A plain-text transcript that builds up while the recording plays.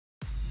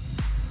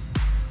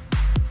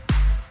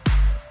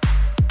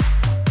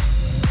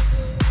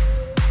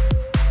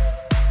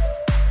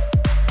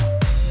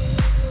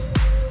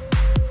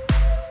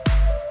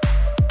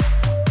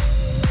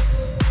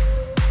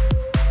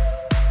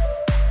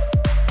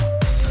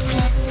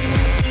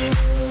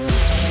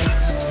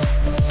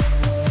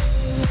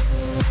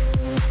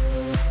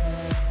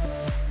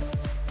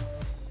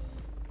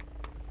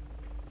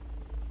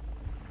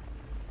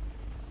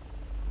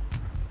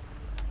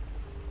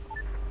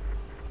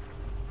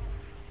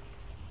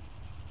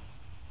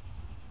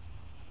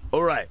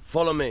Alright,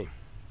 follow me.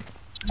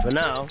 For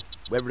now,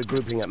 we're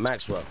regrouping at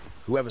Maxwell,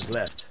 whoever's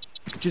left.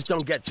 Just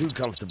don't get too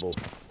comfortable.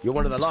 You're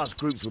one of the last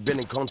groups we've been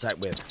in contact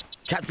with.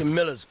 Captain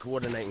Miller's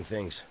coordinating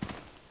things.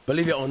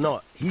 Believe it or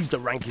not, he's the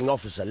ranking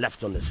officer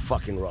left on this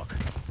fucking rock.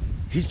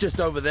 He's just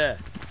over there,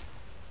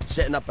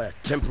 setting up a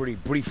temporary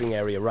briefing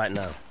area right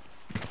now.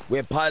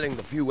 We're piling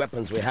the few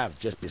weapons we have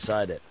just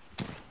beside it.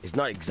 It's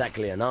not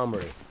exactly an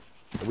armory,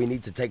 but we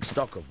need to take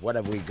stock of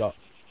whatever we got.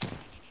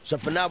 So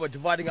for now, we're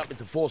dividing up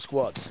into 4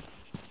 squads.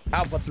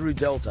 Alpha through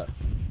Delta.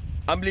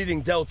 I'm leading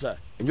Delta,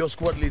 and your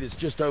squad leader's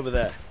just over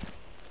there.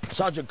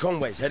 Sergeant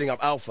Conway's heading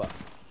up Alpha.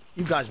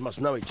 You guys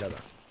must know each other.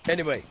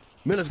 Anyway,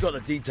 Miller's got the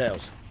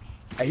details.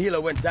 A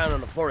healer went down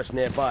in the forest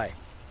nearby.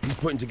 He's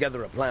putting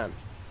together a plan.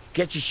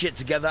 Get your shit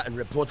together and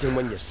report in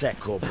when you're set,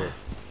 Corporal.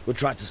 We'll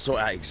try to sort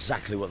out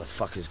exactly what the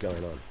fuck is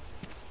going on.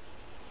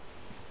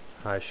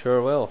 I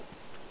sure will.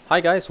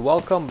 Hi guys,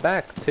 welcome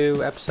back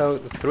to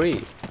episode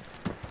 3.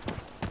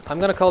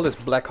 I'm gonna call this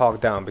Black Hawk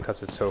Down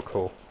because it's so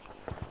cool.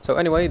 So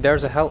anyway,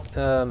 there's a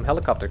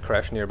helicopter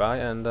crash nearby,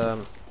 and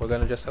we're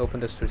gonna just open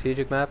the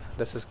strategic map.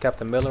 This is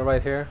Captain Miller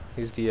right here.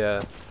 He's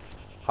the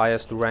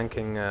highest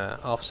ranking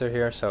officer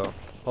here, so,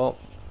 well,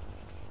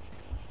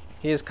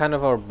 he is kind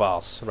of our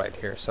boss right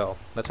here. So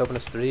let's open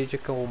the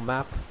strategical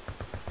map.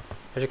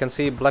 As you can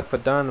see,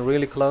 Blackfoot done,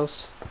 really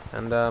close,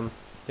 and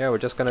yeah, we're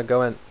just gonna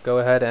go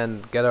ahead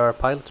and get our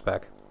pilots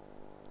back.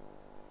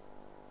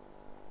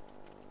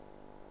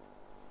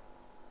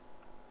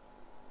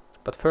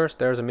 But first,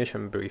 there's a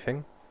mission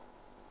briefing.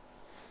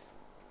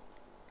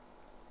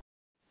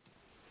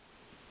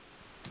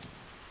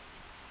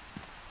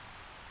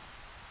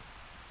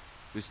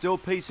 We're still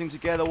piecing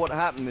together what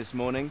happened this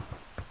morning,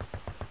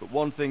 but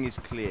one thing is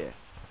clear.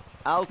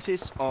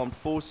 Altis armed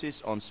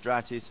forces on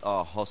Stratis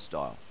are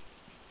hostile.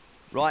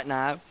 Right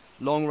now,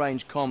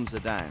 long-range comms are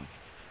down.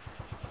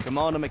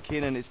 Commander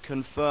McKinnon is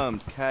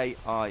confirmed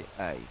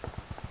KIA,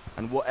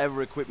 and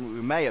whatever equipment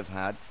we may have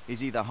had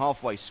is either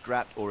halfway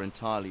scrapped or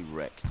entirely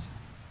wrecked.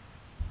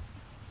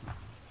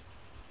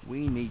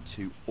 We need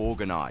to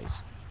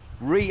organize,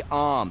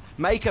 rearm,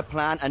 make a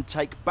plan, and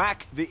take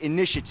back the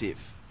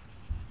initiative.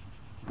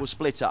 We'll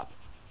split up.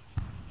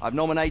 I've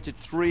nominated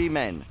 3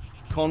 men,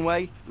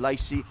 Conway,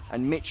 Lacey,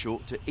 and Mitchell,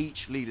 to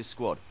each lead a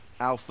squad,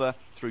 Alpha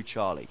through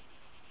Charlie.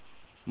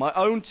 My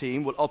own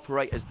team will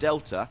operate as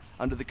Delta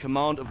under the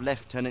command of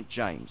Lieutenant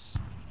James.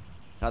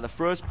 Now, the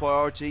first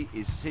priority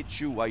is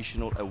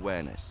situational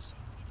awareness.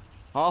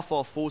 Half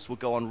our force will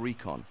go on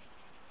recon.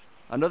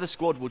 Another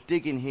squad will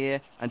dig in here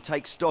and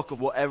take stock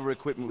of whatever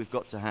equipment we've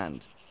got to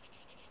hand.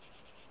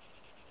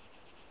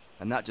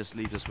 And that just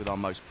leaves us with our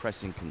most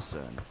pressing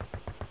concern.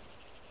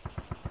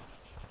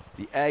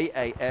 The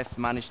AAF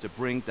managed to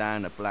bring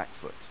down a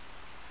Blackfoot.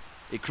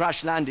 It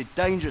crash-landed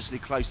dangerously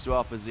close to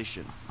our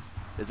position.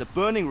 There's a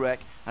burning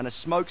wreck and a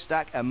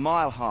smokestack a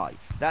mile high.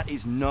 That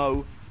is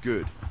no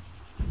good.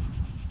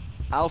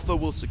 Alpha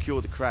will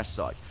secure the crash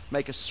site,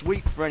 make a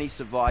sweep for any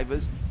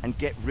survivors, and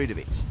get rid of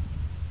it.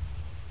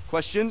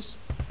 Questions?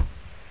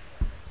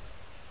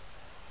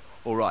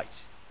 All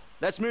right.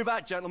 Let's move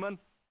out, gentlemen.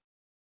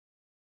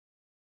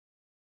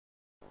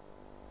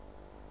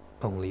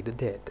 Only the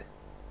dead.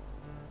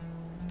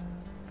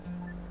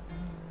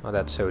 Oh,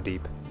 that's so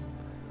deep.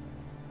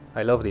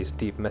 I love these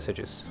deep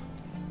messages.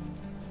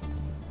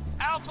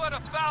 Alpha to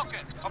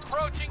Falcon,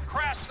 approaching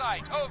crash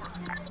site, over.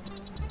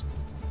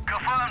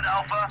 Confirmed,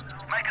 Alpha.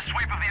 Make a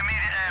sweep of the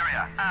immediate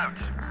area. Out.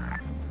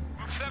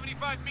 Move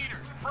 75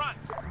 meters, front.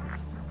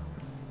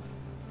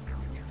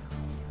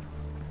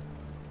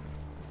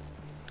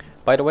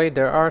 By the way,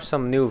 there are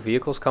some new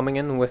vehicles coming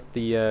in with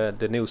the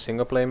new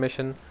single-player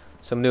mission.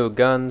 Some new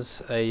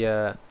guns,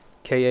 a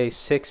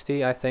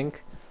KA-60, I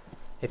think.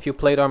 If you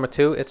played ArmA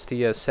 2, it's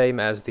the same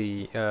as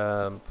the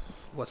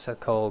what's that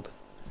called?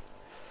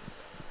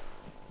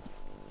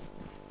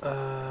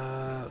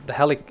 The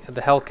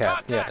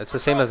Hellcat. Yeah, it's the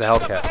same as the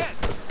Hellcat,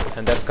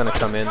 and that's gonna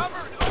come in.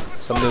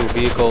 Some new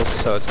vehicles,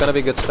 so it's gonna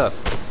be good stuff.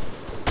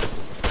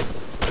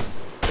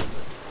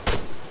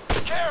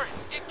 Carry,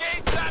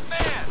 engage that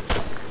man.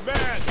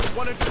 Man,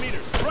 100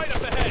 meters, right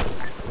up ahead.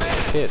 Man,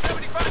 Shit.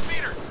 75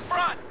 meters,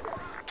 front.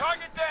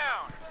 Target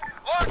down.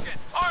 Larkin,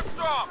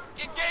 Armstrong,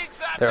 engage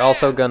that They're man.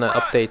 also gonna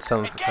Front. update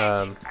some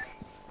Engaging.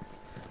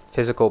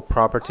 physical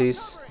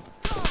properties.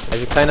 As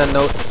you kind of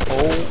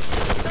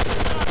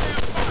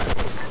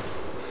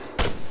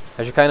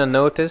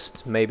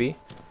noticed, maybe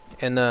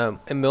in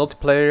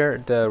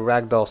multiplayer, the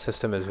ragdoll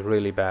system is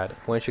really bad.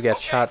 Once you get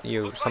shot,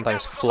 you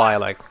sometimes fly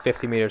like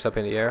 50 meters up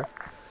in the air.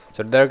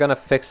 So they're gonna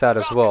fix that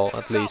as well.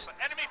 At least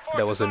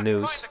that was the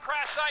news.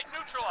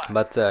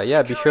 But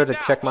yeah, be sure to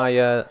check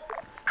my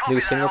new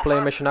single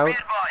player mission out.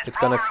 It's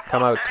gonna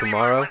come out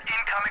tomorrow,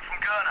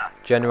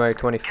 January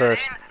 21st,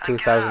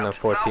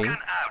 2014.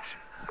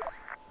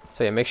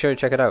 So yeah, make sure to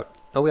check it out.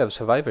 Oh, we have a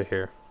survivor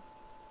here.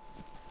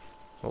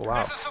 Oh,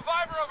 wow. There's a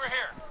survivor over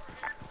here.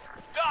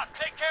 Doc,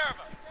 take care of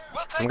him.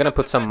 We'll take I'm gonna up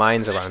put the some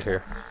mines position. around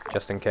here,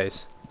 just in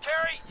case.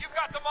 Carrie, you've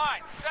got the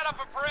mine. Set up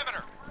a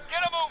perimeter.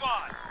 Get a move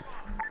on.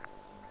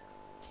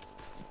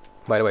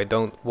 By the way,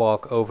 don't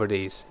walk over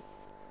these.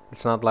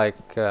 It's not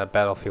like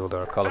Battlefield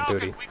or Call of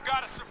Duty.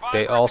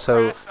 They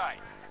also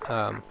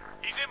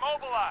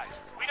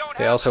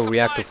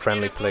react to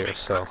friendly players,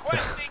 so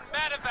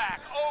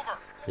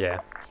yeah.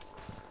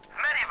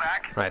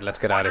 Medivac? Right, let's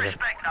get out of here.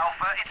 Respect,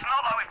 Alpha. It's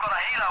not like we've got a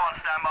helo on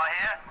standby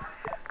here.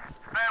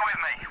 Bear with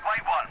me.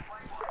 Wait one.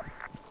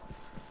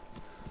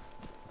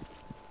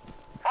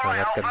 Alright,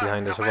 let's get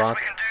behind this rock. What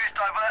we can do is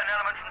divert an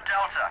element from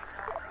Delta.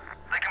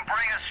 They can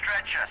bring a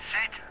stretcher.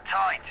 Sit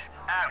tight.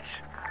 Out.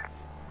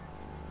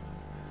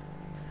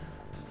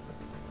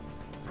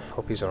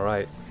 Hope he's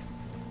alright.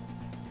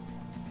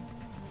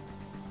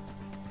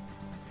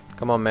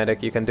 Come on,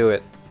 medic, you can do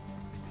it.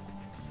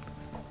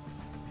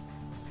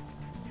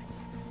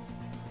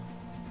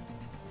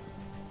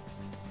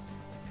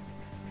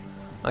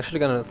 I'm actually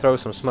gonna throw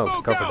some smoke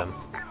to cover them.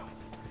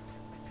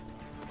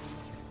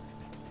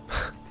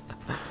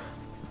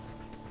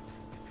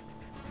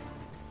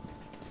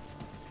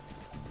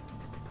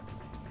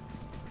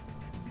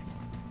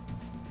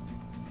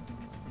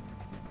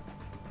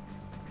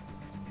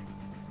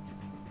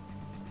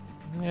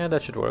 Yeah,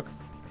 that should work.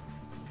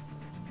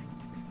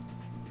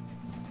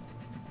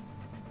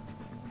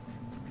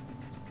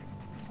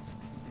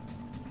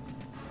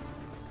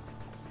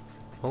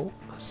 Oh,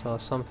 I saw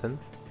something.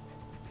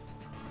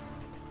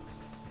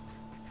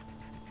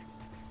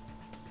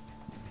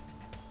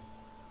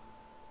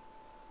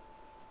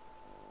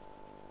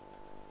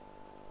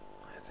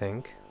 I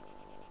think.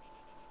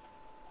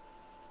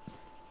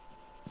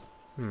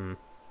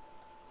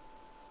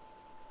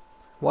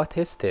 What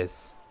is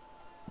this?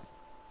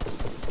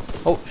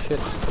 Oh shit.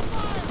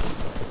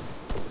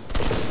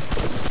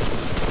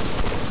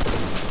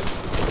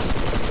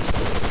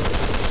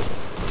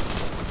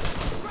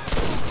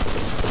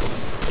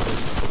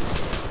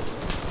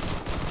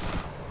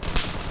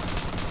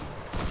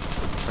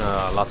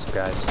 Lots of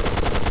guys.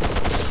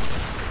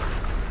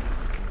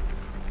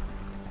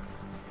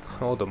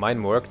 Oh, the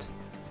mine worked.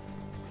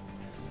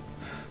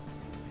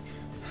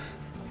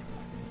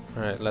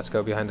 Alright, let's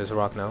go behind this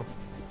rock now.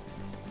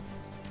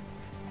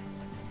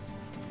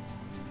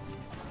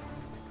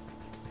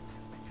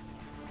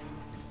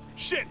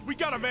 Shit, we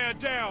got a man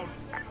down.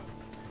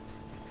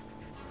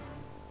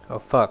 Oh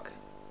fuck.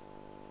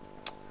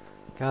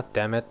 God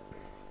damn it.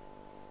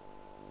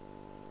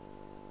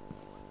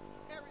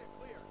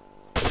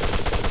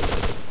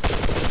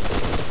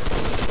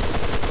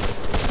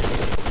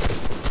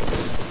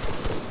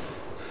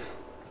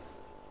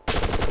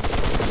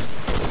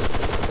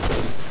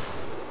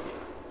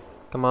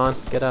 Come on,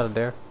 get out of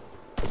there.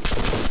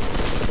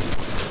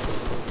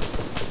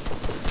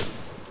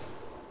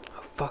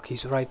 Oh fuck,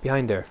 he's right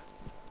behind there.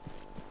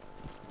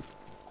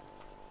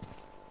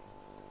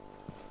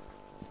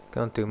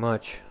 Can't do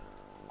much.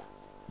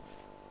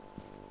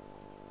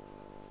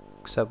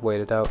 Except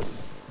wait it out.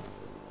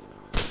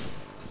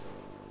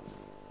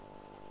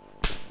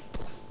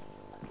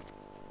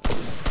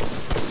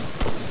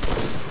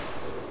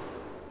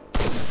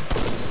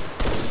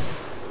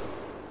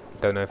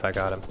 Don't know if I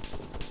got him.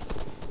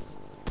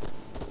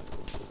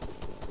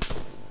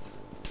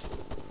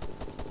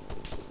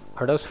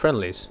 Are those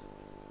friendlies?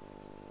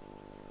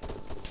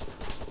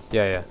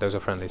 Yeah, those are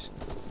friendlies.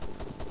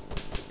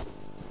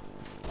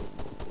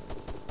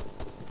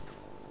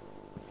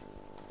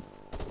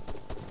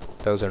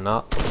 Those are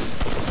not.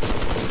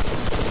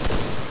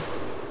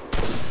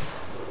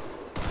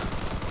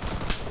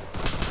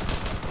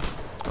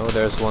 Oh,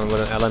 there's one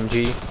with an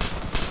LMG.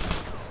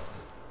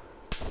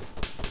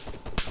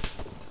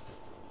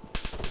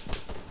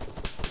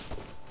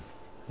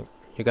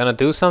 You gonna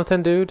do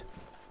something, dude?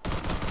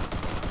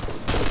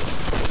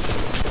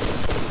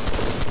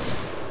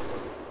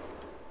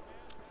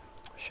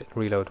 Shit,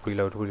 reload.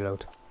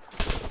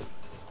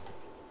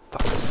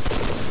 Fuck.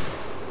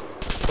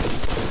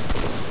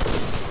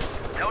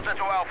 Delta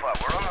to Alpha,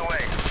 we're on the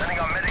way. Sending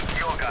our medic to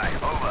your guy.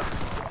 Over.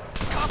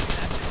 Copy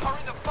that. Just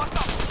hurry the fuck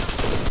up.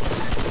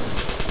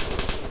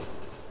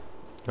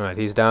 Alright,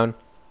 he's down.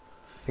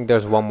 I think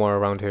there's one more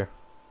around here.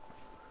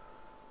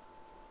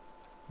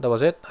 That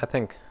was it, I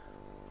think.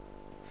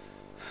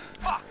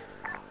 Fuck!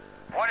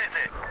 What is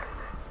it?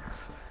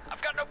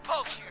 I've got no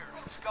pulse here.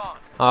 It's gone.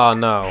 Oh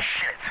no.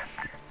 Shit.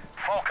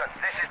 Falcon,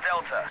 this is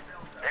Delta.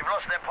 They've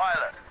lost their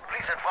pilot.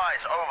 Please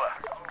advise. Over.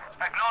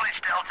 Acknowledge,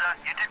 Delta.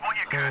 You did what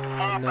you could.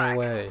 Fall No back.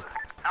 way.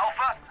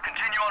 Alpha,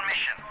 continue on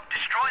mission.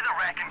 Destroy the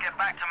wreck and get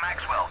back to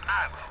Maxwell.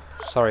 Out.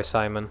 Sorry,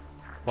 Simon.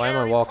 Why am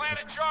I walking?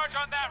 Plan a charge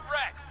on that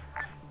wreck.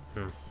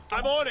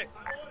 I'm on it.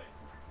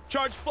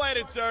 Charge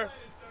planted, sir.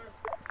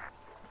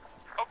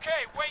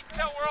 Okay, wait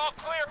until we're all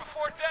clear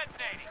before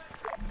detonating.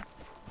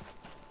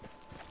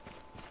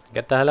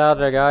 Get the hell out of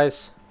there,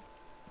 guys.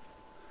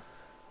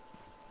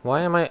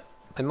 Why am I...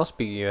 I must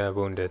be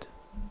wounded.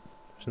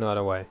 There's no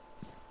other way.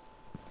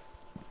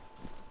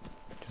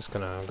 Just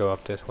gonna go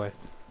up this way.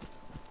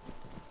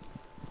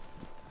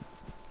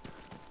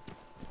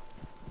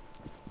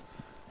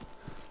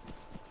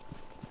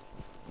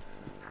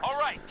 All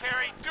right,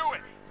 Carrie, do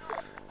it.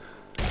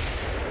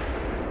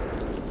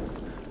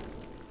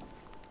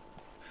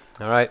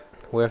 Alright,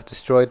 We have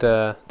destroyed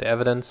the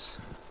evidence.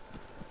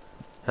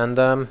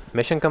 And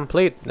mission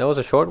complete. That was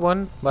a short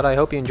one, but I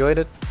hope you enjoyed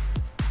it.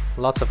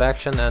 Lots of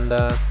action, and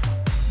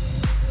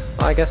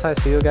I guess I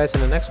see you guys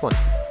in the next one.